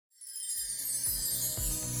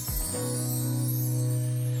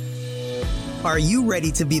Are you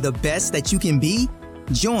ready to be the best that you can be?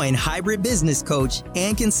 Join hybrid business coach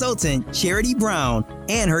and consultant Charity Brown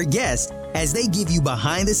and her guest as they give you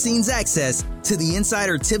behind-the-scenes access to the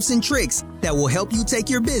insider tips and tricks that will help you take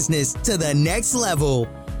your business to the next level.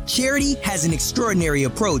 Charity has an extraordinary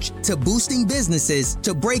approach to boosting businesses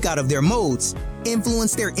to break out of their modes,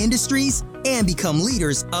 influence their industries, and become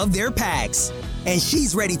leaders of their packs. And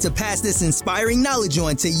she's ready to pass this inspiring knowledge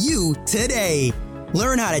on to you today.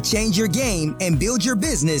 Learn how to change your game and build your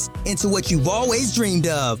business into what you've always dreamed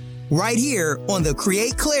of, right here on the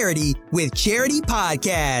Create Clarity with Charity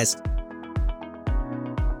podcast.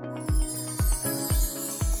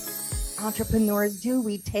 Entrepreneurs do.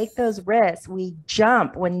 We take those risks. We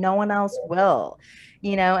jump when no one else will,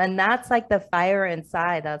 and that's like the fire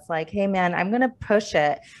inside. That's like, hey man, I'm going to push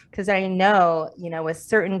it because I know, with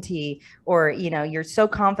certainty, or, you're so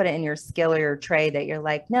confident in your skill or your trade that you're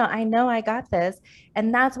like, no, I know I got this.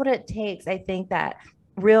 And that's what it takes. I think that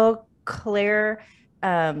real clear,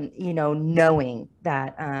 knowing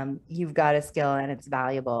that you've got a skill and it's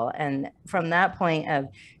valuable. And from that point of,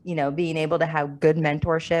 being able to have good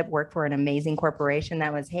mentorship, work for an amazing corporation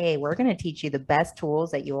that was, hey, we're going to teach you the best tools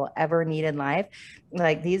that you will ever need in life.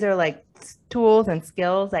 Like, these are like tools and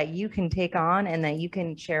skills that you can take on and that you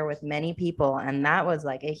can share with many people. And that was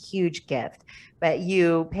like a huge gift, but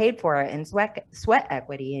you paid for it in sweat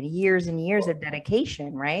equity and years of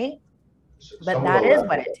dedication, right? But that is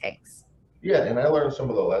what it takes. Yeah, and I learned some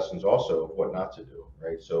of the lessons also of what not to do,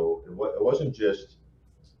 right? So it wasn't just,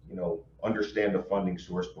 understand the funding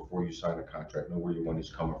source before you sign a contract, know where your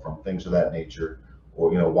money's coming from, things of that nature,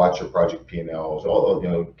 or, watch your project P&Ls,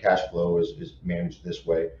 cash flow is managed this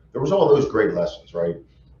way. There was all those great lessons, right?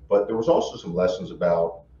 But there was also some lessons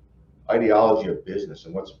about ideology of business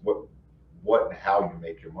and what and how you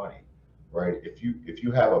make your money, right? If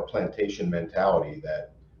you have a plantation mentality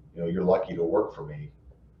that, you're lucky to work for me,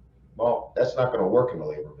 well, that's not going to work in the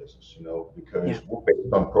labor business, because we're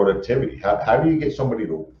based on productivity. How do you get somebody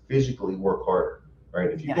to physically work harder, right?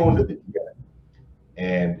 If you go into the gym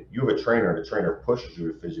and you have a trainer and the trainer pushes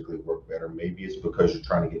you to physically work better, maybe it's because you're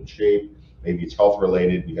trying to get in shape, maybe it's health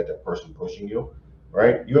related, you got that person pushing you,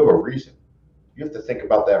 right? You have a reason. You have to think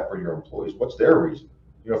about that for your employees. What's their reason?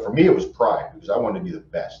 For me, it was pride, because I wanted to be the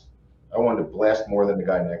best. I wanted to blast more than the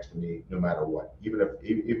guy next to me, no matter what, even if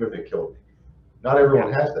it killed me. Not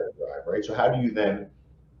everyone has that drive, right? So how do you then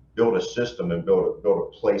build a system and build a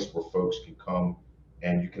place where folks can come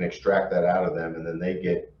and you can extract that out of them, and then they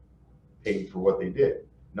get paid for what they did?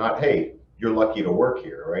 Not, hey, you're lucky to work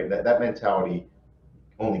here, right? That mentality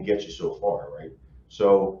only gets you so far, right?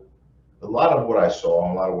 So a lot of what I saw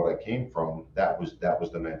and a lot of what I came from, that was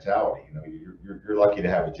the mentality. You're lucky to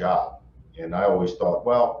have a job. And I always thought,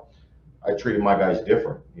 well, I treated my guys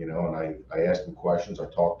different, and I asked them questions, I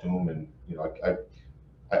talked to them, and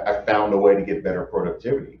I found a way to get better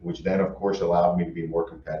productivity, which then of course allowed me to be more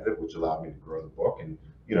competitive, which allowed me to grow the book, and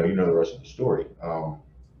you know the rest of the story.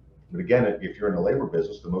 But again, if you're in the labor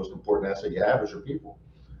business, the most important asset you have is your people.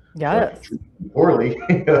 Yeah. So if you treat them poorly,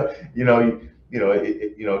 again,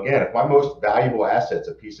 if my most valuable asset's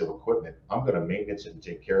a piece of equipment, I'm going to maintenance it and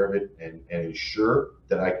take care of it and ensure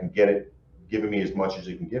that I can get it giving me as much as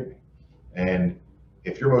it can give me. And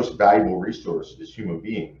if your most valuable resource is human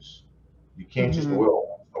beings, you can't just oil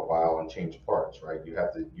once in a while and change parts, right? You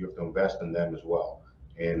have to invest in them as well.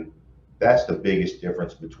 And that's the biggest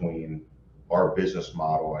difference between our business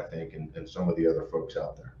model, I think, and some of the other folks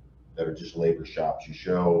out there that are just labor shops.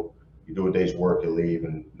 You do a day's work, you leave,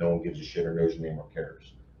 and no one gives a shit or knows your name or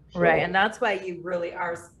cares. So, right. And that's why you really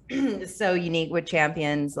are so unique with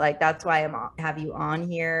Champions. Like, that's why have you on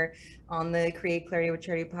here on the Create Clarity with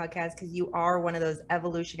Charity podcast, because you are one of those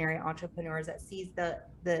evolutionary entrepreneurs that sees the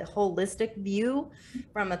holistic view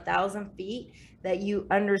from 1,000 feet, that you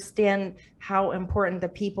understand how important the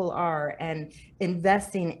people are and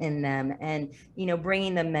investing in them and,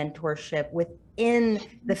 bringing the mentorship within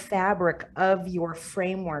the fabric of your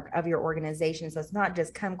framework of your organization. So it's not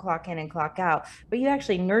just come clock in and clock out, but you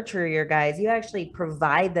actually nurture your guys. You actually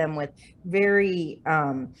provide them with very,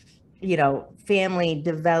 family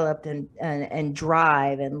developed and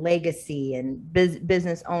drive and legacy and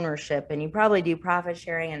business ownership. And you probably do profit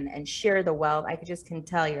sharing and share the wealth. I can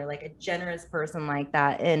tell you're like a generous person like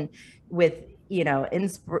that. And with,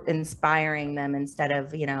 inspiring them instead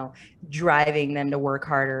of, driving them to work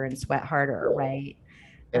harder and sweat harder. Right.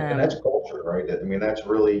 And that's culture, right? I mean, that's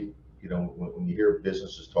really, when you hear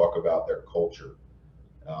businesses talk about their culture,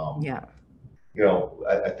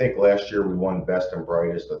 I think last year we won Best and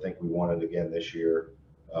Brightest. I think we won it again this year.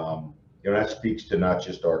 that speaks to not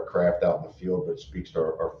just our craft out in the field, but it speaks to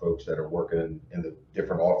our folks that are working in the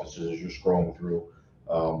different offices as you're scrolling through.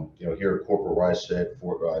 Here at Corporate Wise said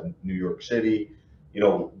for New York City,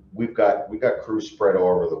 we've got crews spread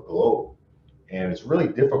all over the globe, and it's really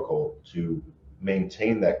difficult to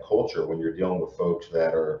maintain that culture when you're dealing with folks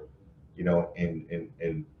that are,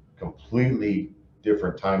 in completely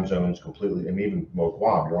different time zones, completely, and even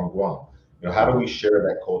Guam, you're on Guam. How do we share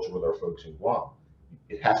that culture with our folks in Guam?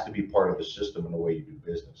 It has to be part of the system and the way you do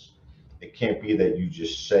business. It can't be that you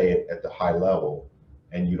just say it at the high level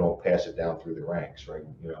and you don't pass it down through the ranks, right?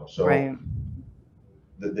 So Right.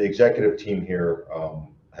 the executive team here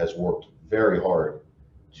has worked very hard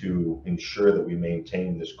to ensure that we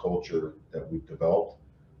maintain this culture that we've developed.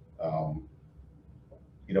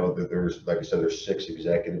 There's, like I said, there's 6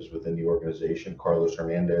 executives within the organization. Carlos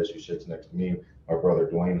Hernandez, who sits next to me, my brother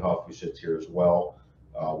Dwayne Huff, who sits here as well.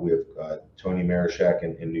 We have Tony Marishak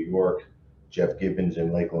in New York, Jeff Gibbons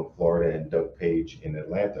in Lakeland, Florida, and Doug Page in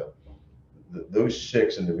Atlanta. Those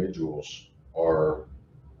 6 individuals are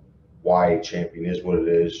why Champion is what it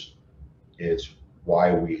is. It's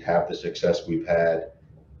why we have the success we've had,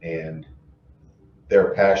 and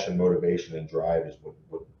their passion, motivation, and drive is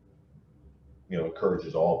what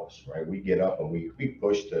encourages all of us, right? We get up and we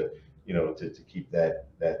push to keep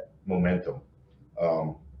that momentum.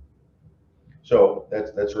 So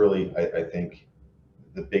that's really, I think,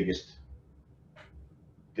 the biggest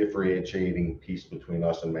differentiating piece between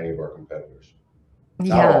us and many of our competitors.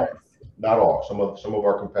 Yeah. Not all. Some of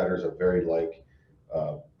our competitors are very like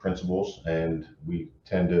principals, and we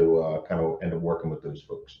tend to kind of end up working with those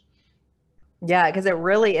folks. Yeah, because it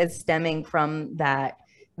really is stemming from that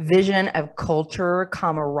vision of culture,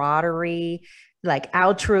 camaraderie, like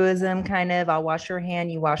altruism, kind of, I'll wash your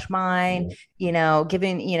hand, you wash mine,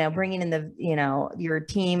 giving, bringing in the, your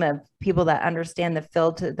team of people that understand the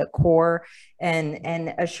field to the core,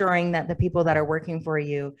 and assuring that the people that are working for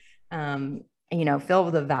you, feel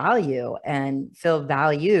the value and feel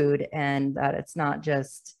valued, and that it's not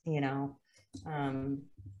just,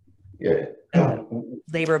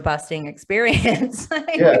 labor busting experience.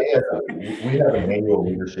 Yeah. We have an annual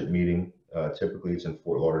leadership meeting. Typically it's in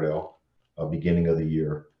Fort Lauderdale, beginning of the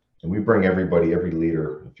year. And we bring every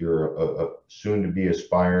leader, if you're a soon to be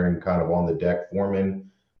aspiring kind of on the deck foreman,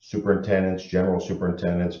 superintendents, general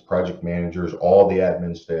superintendents, project managers, all the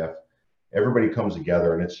admin staff, everybody comes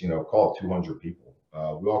together, and it's, call it 200 people.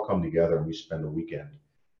 We all come together and we spend a weekend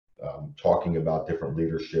talking about different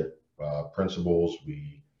leadership principles.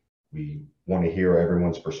 We want to hear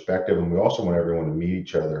everyone's perspective, and we also want everyone to meet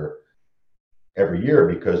each other every year,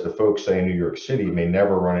 because the folks, say, in New York City may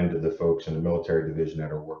never run into the folks in the military division that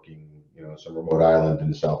are working, some remote island in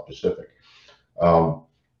the South Pacific. And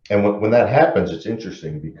when that happens, it's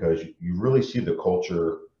interesting, because you really see the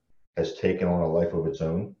culture has taken on a life of its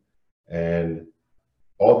own, and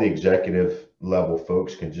all the executive level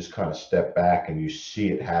folks can just kind of step back and you see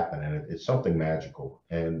it happen, and it's something magical.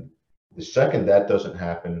 And the second that doesn't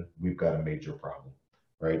happen, we've got a major problem,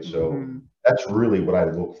 right? So that's really what I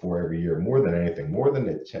look for every year, more than anything, more than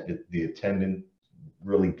the attendant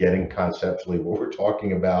really getting conceptually what we're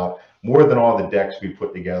talking about, more than all the decks we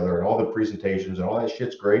put together and all the presentations and all that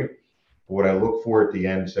shit's great. But what I look for at the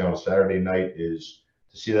end, say on a Saturday night, is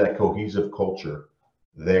to see that cohesive culture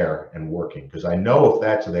there and working. Because I know if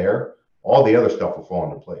that's there, all the other stuff will fall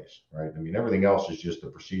into place, right? I mean, everything else is just a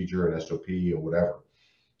procedure and SOP or whatever.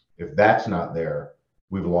 If that's not there,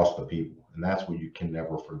 we've lost the people, and that's what you can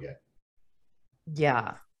never forget.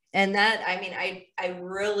 Yeah. And that, I mean, I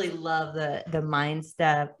really love the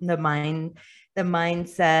mindset, the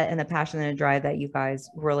mindset and the passion and the drive that you guys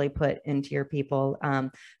really put into your people.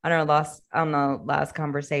 On the last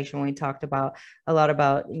conversation, we talked about a lot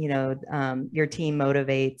about, your team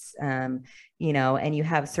motivates, and you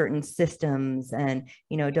have certain systems, and,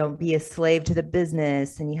 don't be a slave to the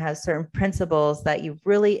business. And you have certain principles that you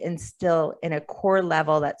really instill in a core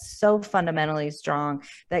level that's so fundamentally strong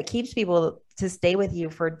that keeps people to stay with you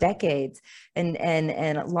for decades and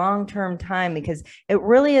long-term time, because it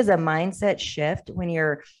really is a mindset shift when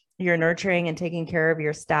you're nurturing and taking care of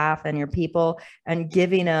your staff and your people, and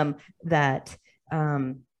giving them that,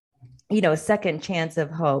 second chance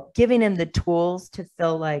of hope, giving them the tools to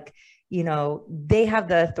feel like, they have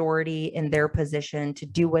the authority in their position to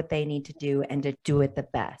do what they need to do and to do it the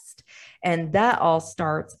best. And that all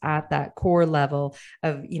starts at that core level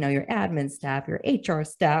of, your admin staff, your HR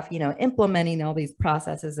staff, implementing all these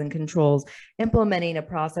processes and controls, implementing a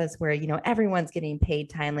process where, everyone's getting paid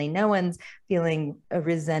timely. No one's feeling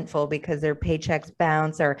resentful because their paychecks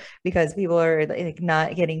bounce or because people are like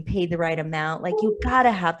not getting paid the right amount. Like, you got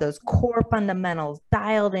to have those core fundamentals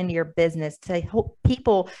dialed into your business to help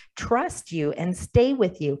people trust you and stay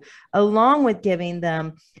with you, along with giving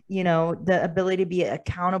them, the ability to be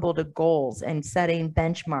accountable to goals and setting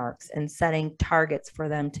benchmarks and setting targets for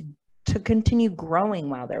them to continue growing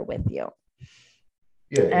while they're with you.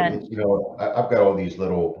 Yeah, and I've got all these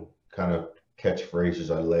little kind of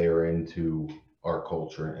catchphrases I layer into our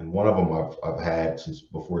culture, and one of them I've had since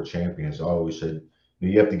before Champions. I always said,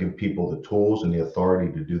 you have to give people the tools and the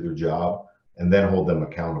authority to do their job, and then hold them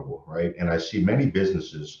accountable, right? And I see many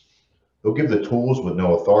businesses, they'll give the tools with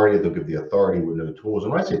no authority. They'll give the authority with no tools.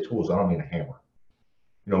 And when I say tools, I don't mean a hammer.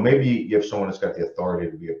 Maybe you have someone that's got the authority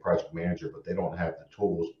to be a project manager, but they don't have the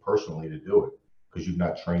tools personally to do it because you've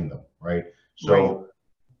not trained them, right? So Right.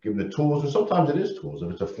 give them the tools, and sometimes it is tools.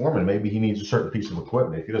 If it's a foreman, maybe he needs a certain piece of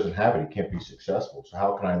equipment. If he doesn't have it, he can't be successful. So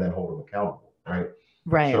how can I then hold him accountable, right?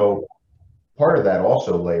 Right. So part of that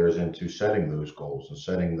also layers into setting those goals and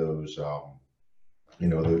setting those,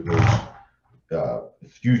 those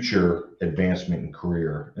future advancement in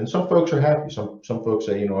career. And some folks are happy. Some folks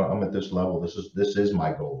say, I'm at this level. This is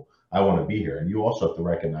my goal. I want to be here. And you also have to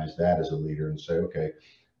recognize that as a leader and say, okay,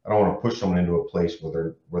 I don't want to push someone into a place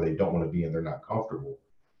where they don't want to be and they're not comfortable,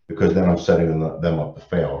 because then I'm setting them up to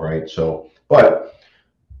fail, right? So, but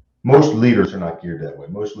most leaders are not geared that way.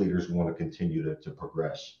 Most leaders want to continue to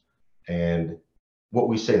progress. And what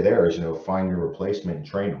we say there is, find your replacement and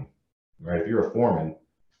train them, right? If you're a foreman,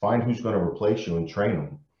 find who's going to replace you and train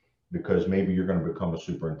them, because maybe you're going to become a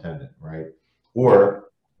superintendent, right? Or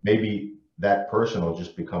maybe that person will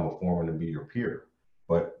just become a foreman and be your peer.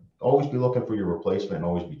 But always be looking for your replacement and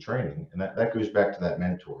always be training. And that goes back to that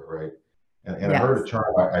mentor, right? And I heard a term,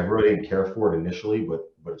 I really didn't care for it initially, but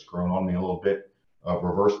it's grown on me a little bit,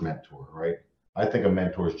 reverse mentor, right? I think a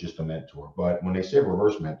mentor is just a mentor. But when they say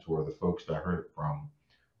reverse mentor, the folks that I heard it from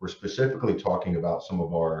were specifically talking about some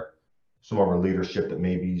of our leadership that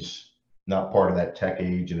maybe is not part of that tech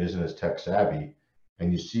age and isn't as tech savvy.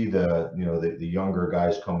 And you see the younger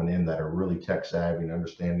guys coming in that are really tech savvy and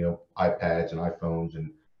understand, iPads and iPhones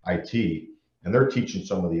and IT, and they're teaching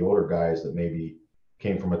some of the older guys that maybe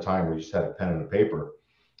came from a time where you just had a pen and a paper.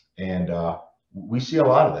 And we see a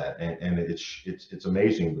lot of that, and it's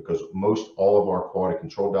amazing, because most all of our quality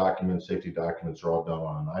control documents, safety documents are all done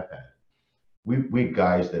on an iPad. We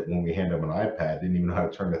guys that when we hand them an iPad didn't even know how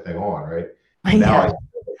to turn the thing on, right? And now I see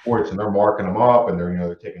the reports and they're marking them up, and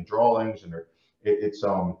they're taking drawings, and it's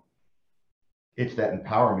that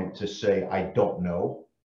empowerment to say, I don't know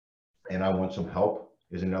and I want some help,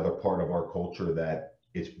 is another part of our culture that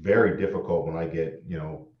it's very difficult when I get,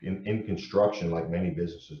 in construction, like many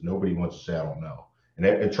businesses, nobody wants to say, I don't know.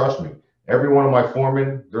 And trust me, every one of my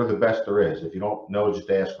foremen, they're the best there is. If you don't know, just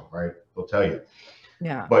ask them, right? They'll tell you.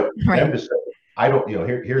 Yeah. But Right. them to say, I don't,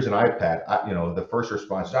 here's an iPad. The first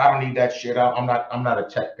response is, I don't need that shit. I'm not a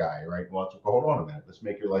tech guy, right? Well, hold on a minute. Let's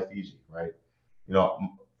make your life easy, right?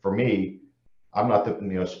 For me, I'm not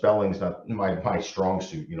spelling's not my strong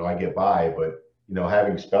suit. I get by, but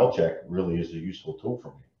having spell check really is a useful tool for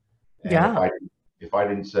me. And Yeah. if I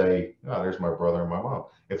didn't say, oh, there's my brother and my mom.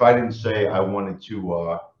 If I didn't say I wanted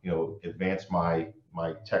to, advance my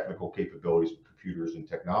technical capabilities with computers and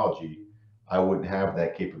technology, I wouldn't have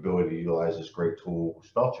that capability to utilize this great tool,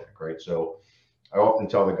 spell check, right? So I often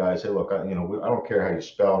tell the guys, hey, look, I don't care how you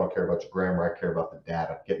spell, I don't care about your grammar, I care about the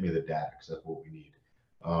data. Get me the data, because that's what we need.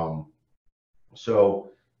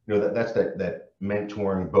 So that's that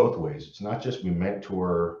mentoring both ways. It's not just we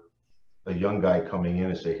mentor a young guy coming in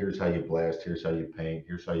and say, here's how you blast, here's how you paint,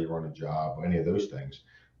 here's how you run a job, any of those things.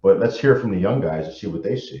 But let's hear from the young guys and see what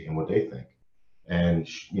they see and what they think. And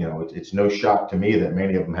it's no shock to me that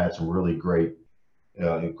many of them had some really great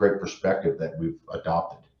perspective that we've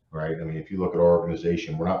adopted, right? I mean, if you look at our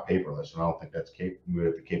organization, we're not paperless, and I don't think we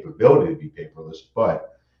have the capability to be paperless,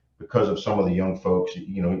 but because of some of the young folks,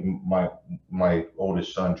 my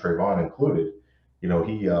oldest son Trayvon included, he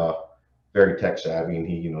very tech savvy, and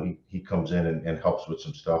he comes in and helps with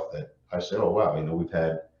some stuff that I said, oh wow, we've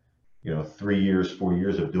had 3 years, 4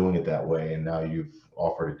 years of doing it that way, and now you've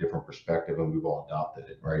offered a different perspective, and we've all adopted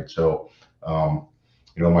it, right? So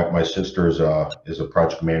my sister is a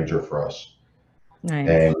project manager for us. Nice.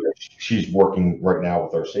 And she's working right now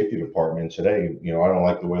with our safety department today. I don't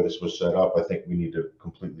like the way this was set up. I think we need to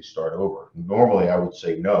completely start over. Normally I would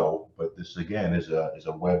say no, but this again is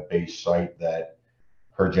a web-based site that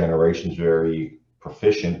her generation's very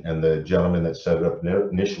proficient, and the gentleman that set it up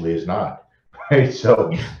initially is not. Right.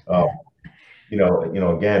 So, um,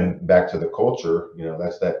 again, back to the culture,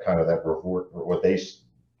 that's that kind of that revert,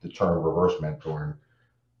 the term reverse mentoring.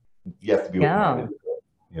 You have to be Yeah. open-minded,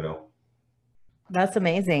 you know. That's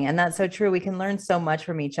amazing. And that's so true. We can learn so much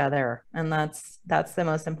from each other. And that's the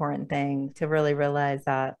most important thing, to really realize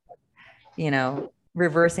that,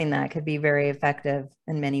 reversing that could be very effective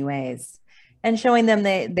in many ways. And showing them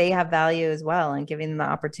they have value as well, and giving them the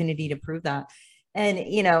opportunity to prove that. And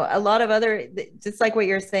a lot of other, just like what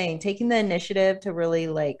you're saying, taking the initiative to really,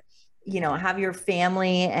 like, have your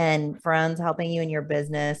family and friends helping you in your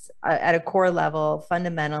business at a core level,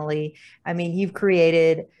 fundamentally. I mean, you've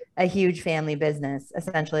created a huge family business,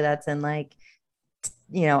 essentially, that's in, like,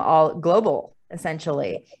 all global,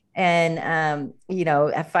 essentially. And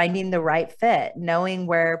finding the right fit, knowing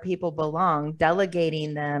where people belong,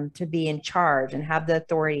 delegating them to be in charge and have the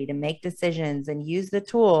authority to make decisions and use the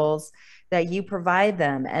tools that you provide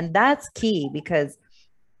them. And that's key, because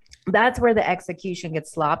that's where the execution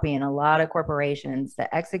gets sloppy in a lot of corporations.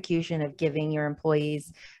 The execution of giving your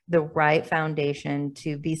employees the right foundation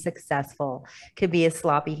to be successful could be a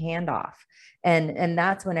sloppy handoff. And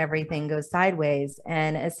that's when everything goes sideways.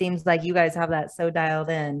 And it seems like you guys have that so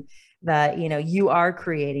dialed in that, you are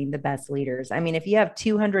creating the best leaders. I mean, if you have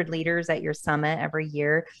 200 leaders at your summit every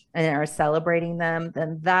year and are celebrating them,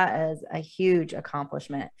 then that is a huge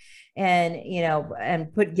accomplishment. And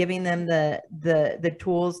giving them the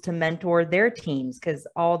tools to mentor their teams, because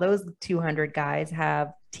all those 200 guys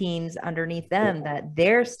have teams underneath them that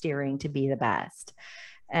they're steering to be the best.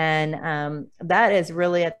 And that is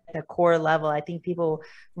really at the core level. I think people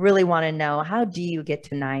really want to know, how do you get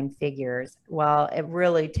to 9 figures? Well, it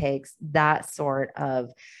really takes that sort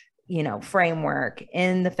of framework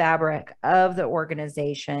in the fabric of the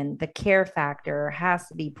organization. The care factor has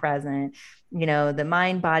to be present, the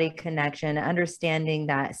mind body connection, understanding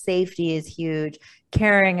that safety is huge,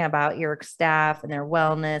 caring about your staff and their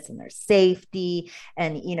wellness and their safety,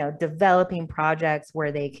 and developing projects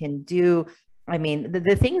where they can do, I mean,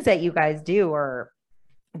 the things that you guys do are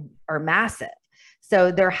massive. So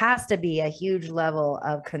there has to be a huge level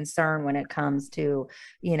of concern when it comes to,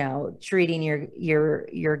 treating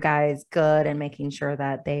your guys good and making sure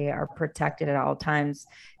that they are protected at all times,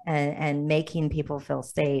 and making people feel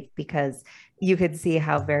safe, because you could see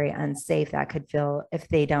how very unsafe that could feel if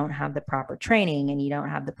they don't have the proper training and you don't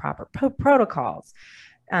have the proper protocols,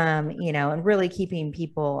 and really keeping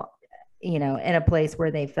people, in a place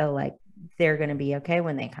where they feel like they're going to be okay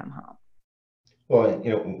when they come home. Well,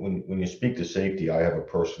 when you speak to safety, I have a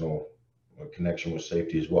personal connection with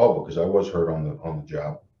safety as well, because I was hurt on the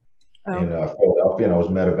job in Philadelphia, and I was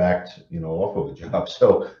medevaced, off of the job.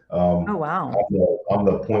 So, oh wow, I'm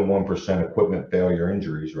the 0.1% equipment failure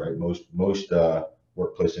injuries, right? Most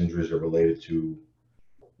workplace injuries are related to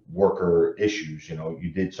worker issues.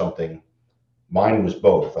 You did something. Mine was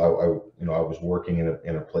both. I was working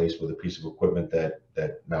in a place with a piece of equipment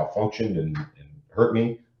that malfunctioned and hurt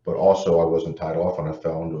me, but also I wasn't tied off and I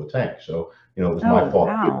fell into a tank. So, it was my fault.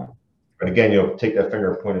 Wow. But again, take that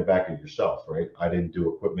finger and point it back at yourself, right? I didn't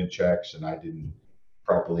do equipment checks, and I didn't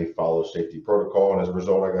properly follow safety protocol, and as a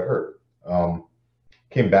result, I got hurt.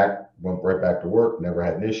 Came back, went right back to work, never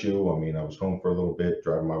had an issue. I mean, I was home for a little bit,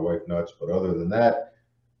 driving my wife nuts, but other than that,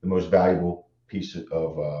 the most valuable piece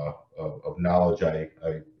of knowledge I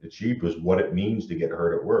achieved was what it means to get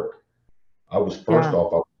hurt at work. I was first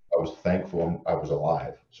off, I was thankful I was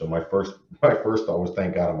alive. So my first thought was,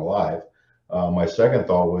 thank God I'm alive. My second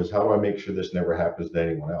thought was, how do I make sure this never happens to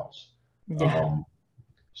anyone else? Yeah.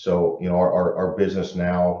 So, our business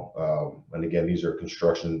now, and again, these are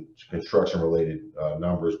construction related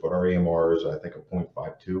numbers, but our AMR is, I think, a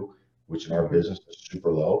 0.52, which in our business is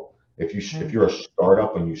super low. If you're a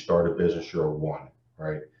startup and you start a business, you're a 1,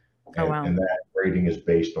 right? And that rating is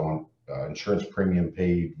based on insurance premium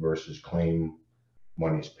paid versus claim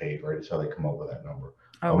monies paid, right? It's how they come up with that number.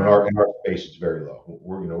 In our space, it's very low.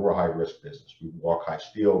 We're a high risk business. We walk high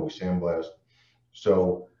steel, we sandblast.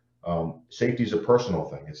 So safety is a personal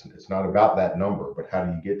thing. It's not about that number, but how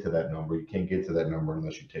do you get to that number? You can't get to that number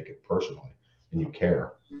unless you take it personally and you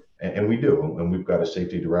care. And we do. And we've got a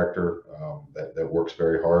safety director that works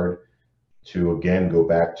very hard to, again, go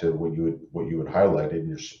back to what you had highlighted, and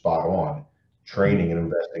you're spot on, training and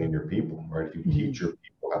investing in your people, right? If you teach your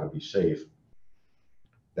people how to be safe,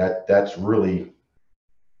 that's really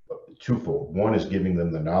twofold. One is giving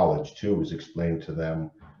them the knowledge. Two is explaining to them,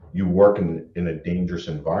 you work in a dangerous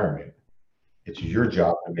environment. It's your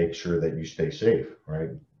job to make sure that you stay safe, right?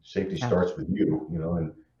 Safety starts with you,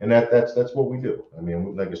 And that's what we do. I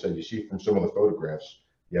mean, like I said, you see from some of the photographs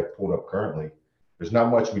you have pulled up currently, there's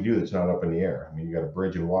not much we do that's not up in the air. I mean, you got a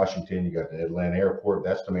bridge in Washington, you got the Atlanta airport,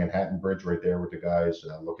 that's the Manhattan Bridge right there with the guys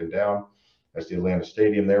looking down. That's the Atlanta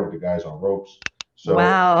Stadium there with the guys on ropes. So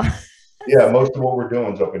Wow. yeah, most of what we're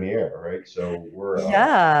doing is up in the air, right? So we're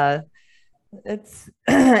Yeah. It's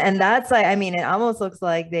and that's like, I mean, it almost looks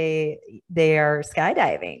like they are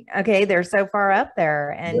skydiving. Okay, they're so far up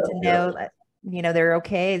there, and to know that, you know, they're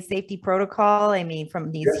okay. Safety protocol. I mean,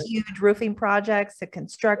 from these huge roofing projects to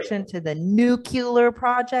construction to the nuclear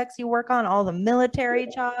projects you work on, all the military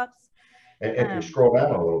jobs. And if you scroll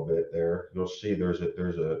down a little bit there, you'll see there's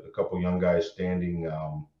a couple young guys standing.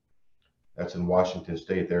 That's in Washington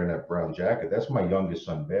State there in that brown jacket. That's my youngest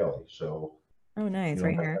son, Bailey. So, Oh, nice, you know,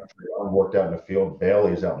 right here. I worked out in the field.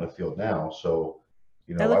 Bailey is out in the field now. So,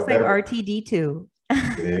 you That know, looks I've like got R2-D2.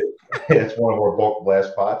 it is. It's one of our bulk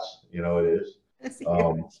blast pots. You know, it is.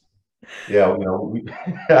 Yeah, you know,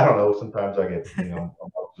 I don't know. Sometimes I get, you know,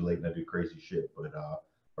 I'm up too late and I do crazy shit. But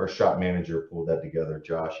our shop manager pulled that together.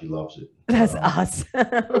 Josh, he loves it. That's awesome.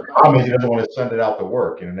 The problem is he doesn't want to send it out to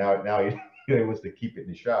work. You know, now he wants to keep it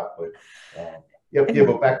in the shop. But yeah,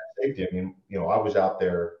 but back to safety. I mean, you know, I was out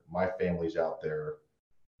there. My family's out there.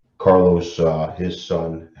 Carlos, his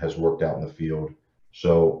son, has worked out in the field.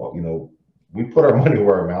 So, you know, we put our money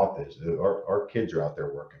where our mouth is. Our kids are out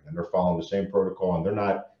there working, and they're following the same protocol, and they're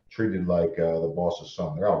not treated like the boss's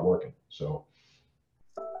son. They're out working. So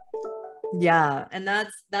yeah, and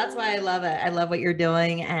that's why I love it. I love what you're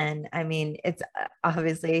doing, and I mean, it's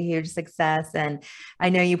obviously a huge success, and I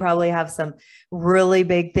know you probably have some really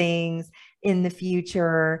big things in the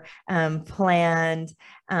future planned,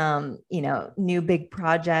 you know, new big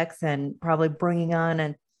projects, and probably bringing on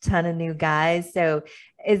a ton of new guys. So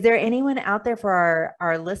is there anyone out there for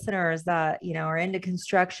our listeners that, you know, are into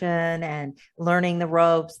construction and learning the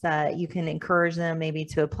ropes, that you can encourage them maybe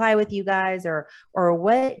to apply with you guys, or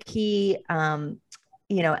what key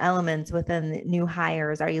you know, elements within new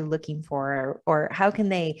hires are you looking for, or how can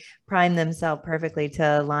they prime themselves perfectly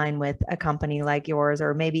to align with a company like yours,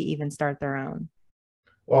 or maybe even start their own?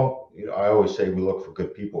 well, you know, I always say we look for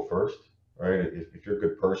good people first, right? If you're a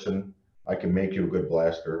good person, I can make you a good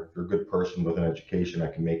blaster. If you're a good person with an education, I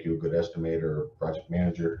can make you a good estimator or project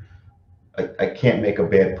manager. I can't make a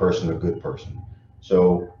bad person a good person.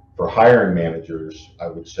 So for hiring managers, I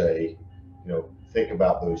would say, you know, think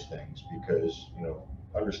about those things because, you know,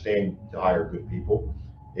 understand to hire good people.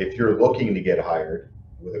 If you're looking to get hired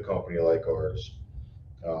with a company like ours,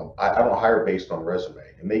 I don't hire based on resume.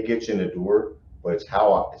 It may get you in the door, but it's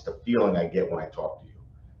the feeling I get when I talk to you.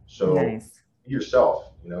 So Nice. be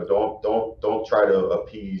yourself. You know, don't try to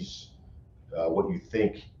appease what you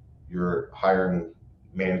think your hiring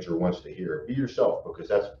manager wants to hear. Be yourself because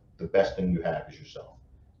that's the best thing you have is yourself.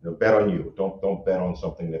 You know, bet on you. Don't bet on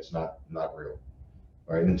something that's not real.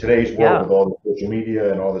 All right. In today's world Yeah. with all the social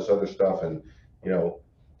media and all this other stuff, and you know,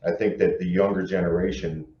 I think that the younger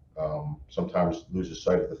generation sometimes loses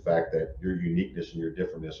sight of the fact that your uniqueness and your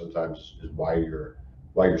differentness sometimes is why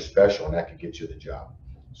you're special, and that could get you the job.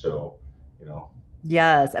 So, you know,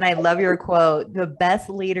 Yes. And I love your quote. The best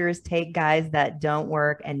leaders take guys that don't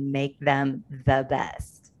work and make them the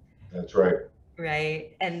best. that's right.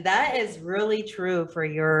 Right. And that is really true for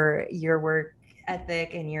your work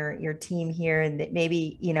ethic and your team here. And that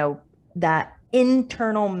maybe, you know, that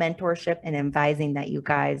internal mentorship and advising that you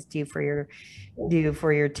guys do for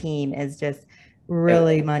your team is just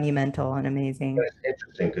really monumental and amazing. It's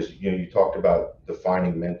interesting because you know you talked about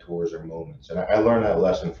defining mentors or moments, and I learned that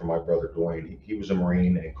lesson from my brother Dwayne. He was a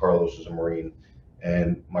Marine, and Carlos was a Marine,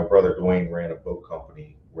 and my brother Dwayne ran a boat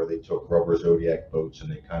company where they took rubber Zodiac boats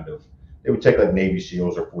and they would take like Navy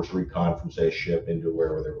SEALs or Force Recon from say a ship into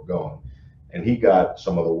wherever they were going, and he got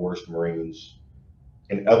some of the worst Marines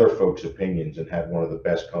in other folks' opinions and had one of the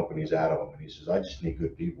best companies out of them. And he says, I just need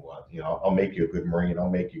good people. You know, I'll make you a good Marine. I'll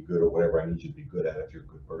make you good at whatever I need you to be good at if you're a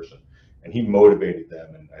good person. And he motivated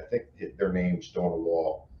them. And I think their name's still on the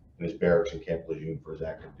wall in his barracks in Camp Lejeune for his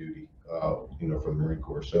active duty, you know, for the Marine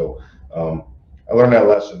Corps. So I learned that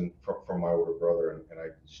lesson from my older brother, and I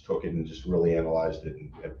just took it and just really analyzed it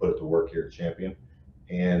and put it to work here at Champion.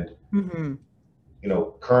 And Mm-hmm. you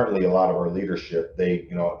know, currently a lot of our leadership, they,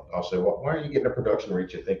 you know, I'll say, well, why aren't you getting the production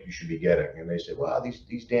rates you think you should be getting? And they say, well,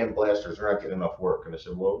 these damn blasters are not getting enough work. And I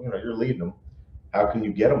said, well, you know, you're leading them. How can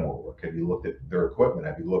you get them more work? Have you looked at their equipment?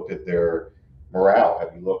 Have you looked at their morale?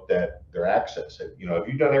 Have you looked at their access? You know, have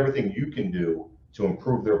you done everything you can do to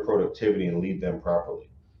improve their productivity and lead them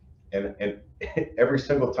properly? And every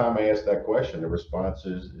single time I ask that question, the response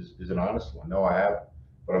is an honest one. No, I haven't,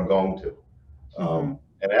 but I'm going to. Mm-hmm.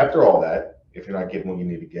 And after all that, if you're not getting what you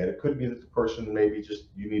need to get. It could be that the person maybe just,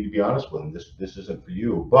 you need to be honest with them. This isn't for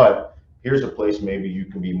you, but here's a place maybe you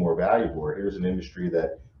can be more valuable, or here's an industry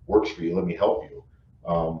that works for you. Let me help you.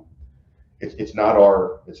 It's not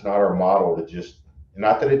our model to just,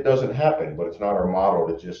 not that it doesn't happen, but it's not our model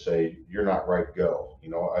to just say, you're not right, go.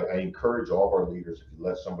 I encourage all of our leaders, if you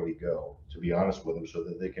let somebody go, to be honest with them so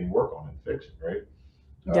that they can work on it and fix it, right?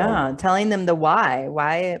 Yeah, telling them the why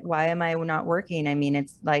am I not working? I mean,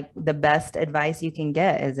 it's like the best advice you can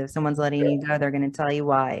get is if someone's letting you go, they're going to tell you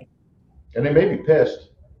why. And they may be pissed,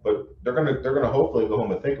 but they're gonna hopefully go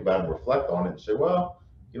home and think about it and reflect on it and say, well,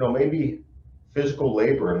 maybe physical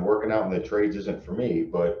labor and working out in the trades isn't for me,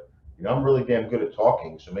 but I'm really damn good at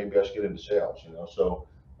talking, so maybe I should get into sales. So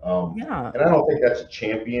Yeah. and I don't think that's a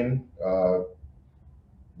champion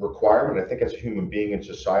requirement. I think that's a human being and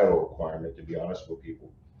societal requirement, to be honest with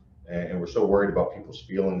people. And we're so worried about people's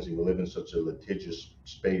feelings, and we live in such a litigious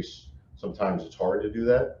space. Sometimes it's hard to do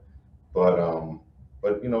that. But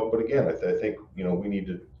again, I think we need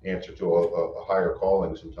to answer to a higher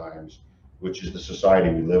calling sometimes, which is the society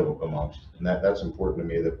we live amongst, and that's important to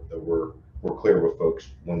me, that we're clear with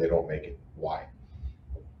folks when they don't make it. Why?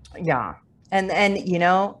 Yeah. And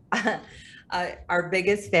our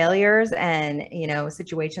biggest failures and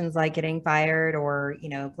situations like getting fired or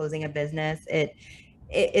closing a business,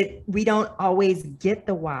 we don't always get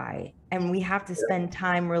the why, and we have to spend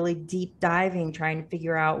time really deep diving trying to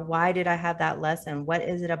figure out, why did I have that lesson? What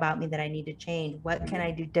is it about me that I need to change? What can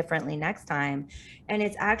I do differently next time? And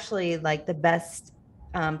it's actually like the best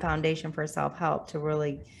foundation for self-help to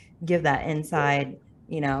really give that inside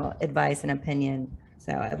advice and opinion.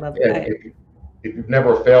 So I love that. If you've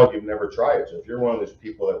never failed, you've never tried. So if you're one of those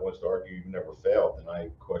people that wants to argue you've never failed, then I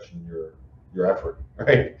question your effort,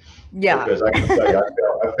 right? Yeah. Because I can tell you,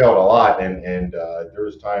 I failed a lot, and there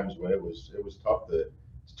was times when it was tough to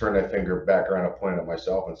turn that finger back around and point at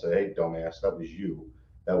myself and say, "Hey, dumbass, that was you.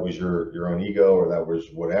 That was your own ego, or that was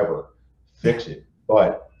whatever. Fix it."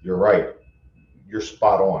 But you're right. You're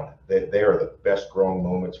spot on. They are the best growing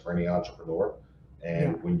moments for any entrepreneur.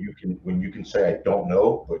 And when you can say, I don't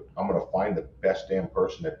know, but I'm going to find the best damn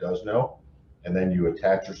person that does know, and then you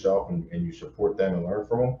attach yourself and you support them and learn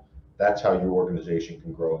from them, that's how your organization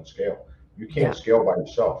can grow and scale. You can't scale by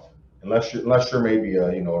yourself unless you're maybe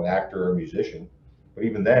an actor or a musician, but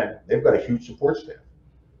even then they've got a huge support staff,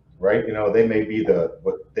 right? They may be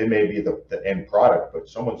the end product, but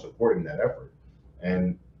someone's supporting that effort.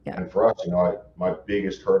 And for us, my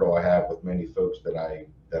biggest hurdle I have with many folks that I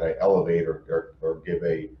elevate or give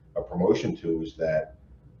a promotion to is that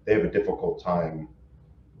they have a difficult time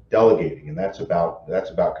delegating, and that's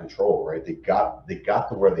about control, right? They got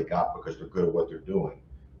to where they got because they're good at what they're doing,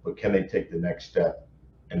 but can they take the next step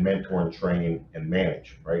and mentor and train and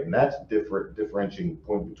manage, right? And that's a differentiating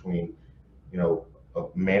point between a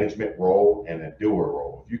management role and a doer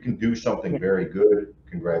role. If you can do something very good,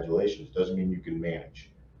 congratulations. Doesn't mean you can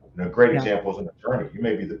manage. A great example is an attorney. You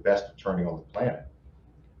may be the best attorney on the planet.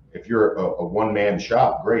 If you're a one-man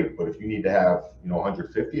shop, great. But if you need to have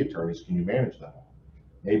 150 attorneys, can you manage them all?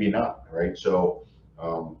 Maybe not, right? So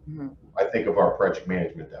I think of our project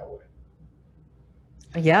management that way.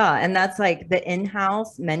 Yeah. And that's like the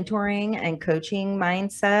in-house mentoring and coaching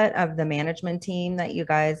mindset of the management team that you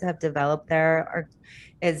guys have developed there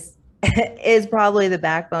is probably the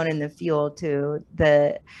backbone and the fuel to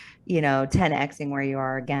the 10xing where you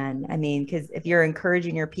are again. I mean, because if you're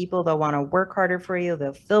encouraging your people, they'll want to work harder for you.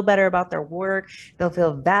 They'll feel better about their work. They'll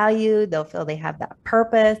feel valued. They'll feel they have that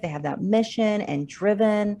purpose. They have that mission and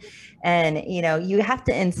driven. And, you have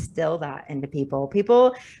to instill that into people.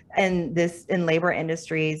 People in labor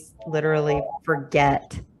industries literally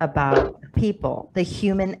forget about people, the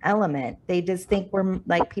human element. They just think we're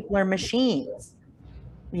like, people are machines,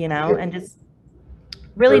 and just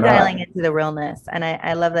really dialing into the realness. And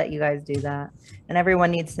I love that you guys do that. And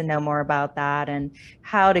everyone needs to know more about that and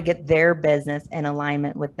how to get their business in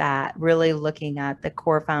alignment with that, really looking at the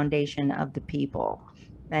core foundation of the people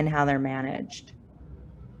and how they're managed.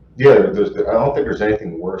 Yeah, I don't think there's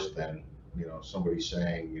anything worse than, somebody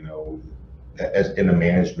saying, as in a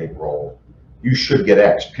management role, you should get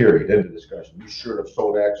X, period, end of discussion. You should have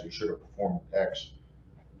sold X, you should have performed X.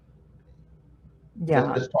 Yeah.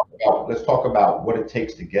 Let's talk about what it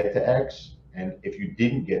takes to get to X. And if you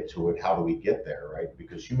didn't get to it, how do we get there, right?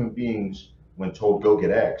 Because human beings, when told go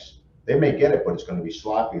get X, they may get it, but it's going to be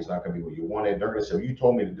sloppy. It's not going to be what you wanted. They're going to say, well, you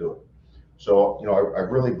told me to do it. So, I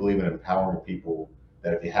really believe in empowering people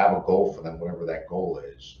that if you have a goal for them, whatever that goal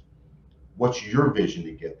is, what's your vision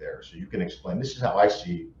to get there? So you can explain, this is how I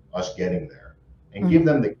see us getting there, and give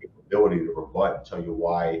them the capability to rebut and tell you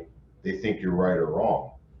why they think you're right or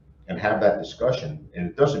wrong. and have that discussion. And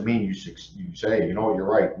it doesn't mean you say, you know what, you're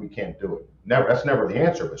right, we can't do it. Never, that's never the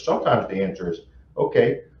answer. But sometimes the answer is,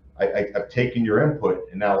 okay, I've taken your input,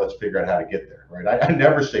 and now let's figure out how to get there, right? I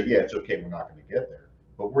never say, yeah, it's okay, we're not going to get there,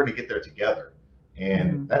 but we're going to get there together.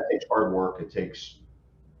 And that takes hard work. It takes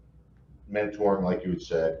mentoring, like you had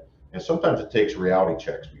said, and sometimes it takes reality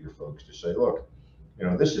checks with your folks to say, look, you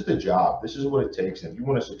know, this is the job, this is what it takes, and if you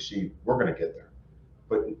want to succeed, we're going to get there.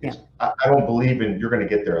 But I don't believe in you're going to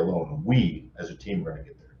get there alone. We, as a team, are going to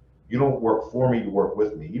get there. You don't work for me, you work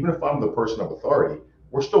with me. Even if I'm the person of authority,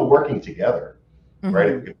 we're still working together,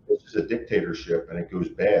 right? If this is a dictatorship and it goes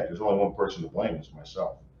bad, there's only one person to blame, it's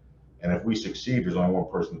myself. And if we succeed, there's only one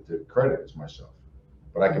person to credit, it's myself.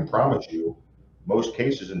 But I can promise you, most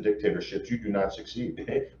cases in dictatorships, you do not succeed.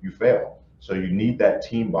 You fail. So you need that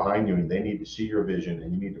team behind you, and they need to see your vision,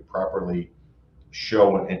 and you need to properly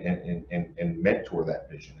show and mentor that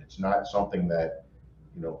vision. It's not something that,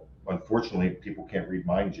 you know, unfortunately, people can't read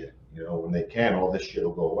minds yet. You know, when they can, all this shit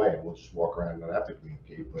will go away, and we'll just walk around and not have to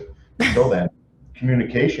communicate. But until then,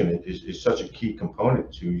 communication is such a key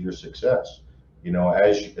component to your success. You know,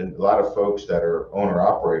 a lot of folks that are owner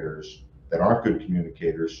operators that aren't good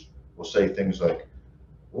communicators will say things like,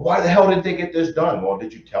 well, why the hell did they get this done? Well,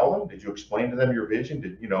 did you tell them? Did you explain to them your vision?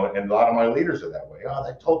 Did you know? And a lot of my leaders are that way. Oh,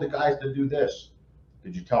 they told the guys to do this.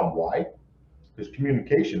 Did you tell them why? Because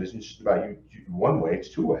communication isn't just about you one way; it's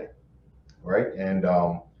two way, right? And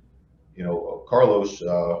you know, Carlos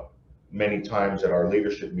many times at our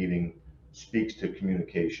leadership meeting speaks to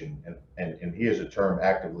communication, and he has a term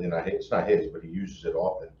actively, and it's not his, but he uses it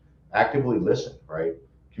often. Actively listen, right?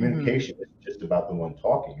 Communication isn't just about the one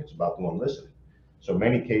talking; it's about the one listening. So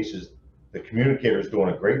many cases, the communicator is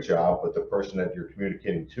doing a great job, but the person that you're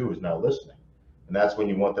communicating to is not listening. And that's when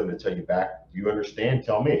you want them to tell you back, do you understand?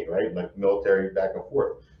 Tell me, right? Like military back and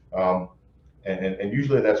forth. And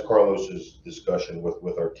usually that's Carlos's discussion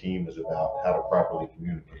with our team is about how to properly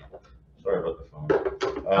communicate. Sorry about the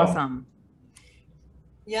phone. Awesome.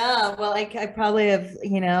 Yeah, well, I probably have,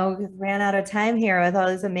 you know, ran out of time here with all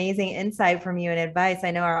this amazing insight from you and advice.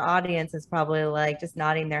 I know our audience is probably like just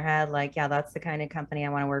nodding their head, like, yeah, that's the kind of company I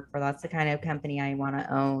want to work for. That's the kind of company I want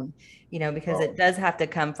to own, you know, because it does have to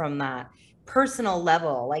come from that personal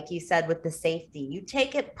level, like you said, with the safety. You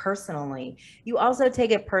take it personally. You also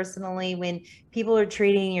take it personally when people are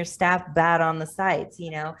treating your staff bad on the sites.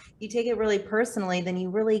 You know, you take it really personally, then you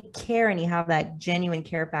really care and you have that genuine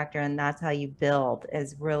care factor, and that's how you build,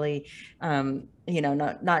 is really you know,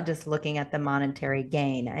 not just looking at the monetary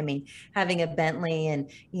gain. I mean, having a Bentley and,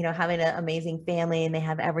 you know, having an amazing family and they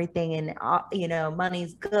have everything, and you know,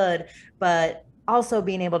 money's good, but also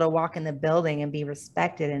being able to walk in the building and be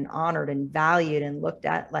respected and honored and valued and looked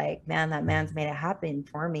at like, man, that man's made it happen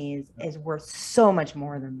for me is worth so much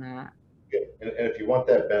more than that. Yeah. And if you want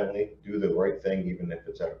that Bentley, do the right thing, even if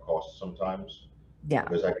it's at a cost sometimes. Yeah.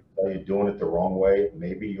 Because I can tell you, doing it the wrong way,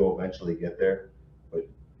 maybe you'll eventually get there, but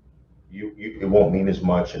it won't mean as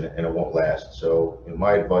much, and it won't last. So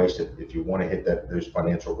my advice, if you want to hit those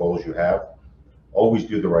financial goals you have, always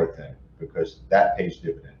do the right thing, because that pays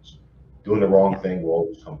dividends. Doing the wrong thing will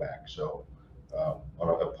always come back. So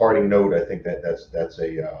on a parting note, I think that's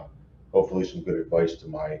a hopefully some good advice to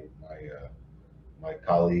my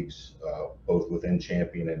colleagues, both within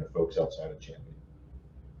Champion and the folks outside of Champion.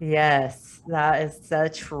 Yes, that is the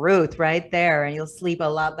truth right there. And you'll sleep a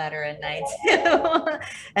lot better at night too.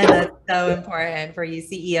 And that's so important for you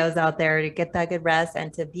CEOs out there to get that good rest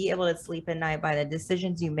and to be able to sleep at night by the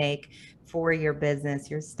decisions you make for your business,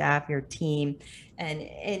 your staff, your team, and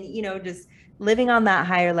you know, just living on that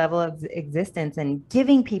higher level of existence and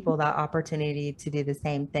giving people that opportunity to do the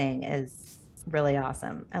same thing is really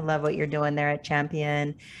awesome. I love what you're doing there at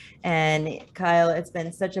Champion. And Kyle, it's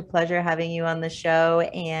been such a pleasure having you on the show,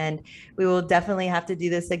 and we will definitely have to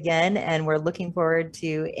do this again. And we're looking forward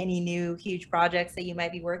to any new huge projects that you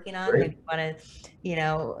might be working on. Great. Maybe you want to, you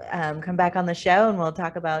know, come back on the show and we'll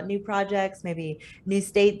talk about new projects, maybe new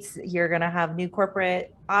states. You're going to have new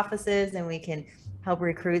corporate offices, and we can help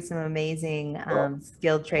recruit some amazing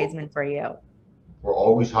skilled tradesmen for you. We're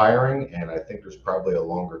always hiring, and I think there's probably a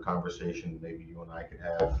longer conversation maybe you and I could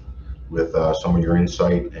have with some of your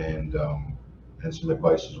insight and some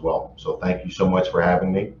advice as well. So thank you so much for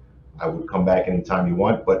having me. I would come back anytime you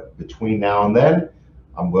want, but between now and then,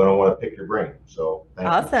 I'm going to want to pick your brain. So thank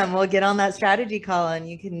you. Awesome. We'll get on that strategy call and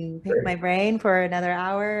you can pick Great. my brain for another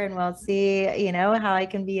hour, and we'll see, you know, how I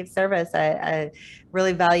can be of service. I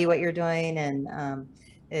really value what you're doing, and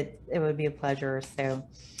it would be a pleasure. So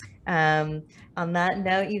On that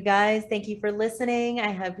note, you guys, thank you for listening.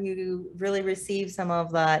 I hope you really received some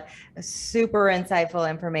of that super insightful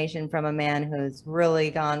information from a man who's really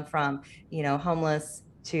gone from, homeless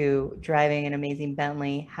to driving an amazing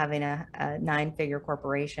Bentley, having a 9-figure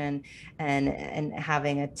corporation, and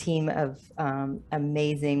having a team of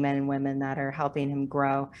amazing men and women that are helping him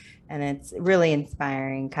grow. And it's really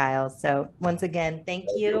inspiring, Kyle. So once again, thank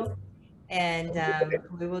you. And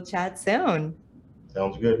we will chat soon.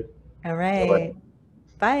 Sounds good. All right.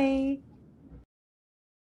 Bye.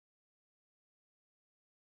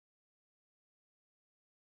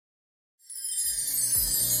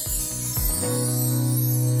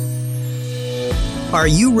 Are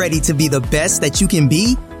you ready to be the best that you can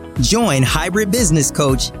be? Join hybrid business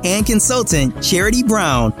coach and consultant Charity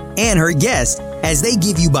Brown and her guest as they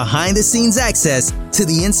give you behind-the-scenes access to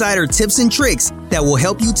the insider tips and tricks that will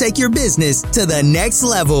help you take your business to the next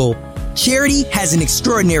level. Charity has an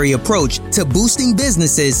extraordinary approach to boosting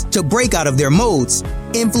businesses to break out of their modes,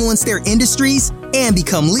 influence their industries, and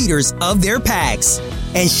become leaders of their packs.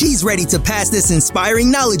 And she's ready to pass this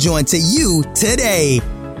inspiring knowledge on to you today.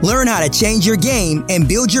 Learn how to change your game and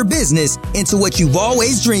build your business into what you've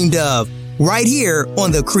always dreamed of, right here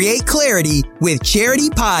on the Create Clarity with Charity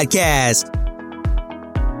podcast.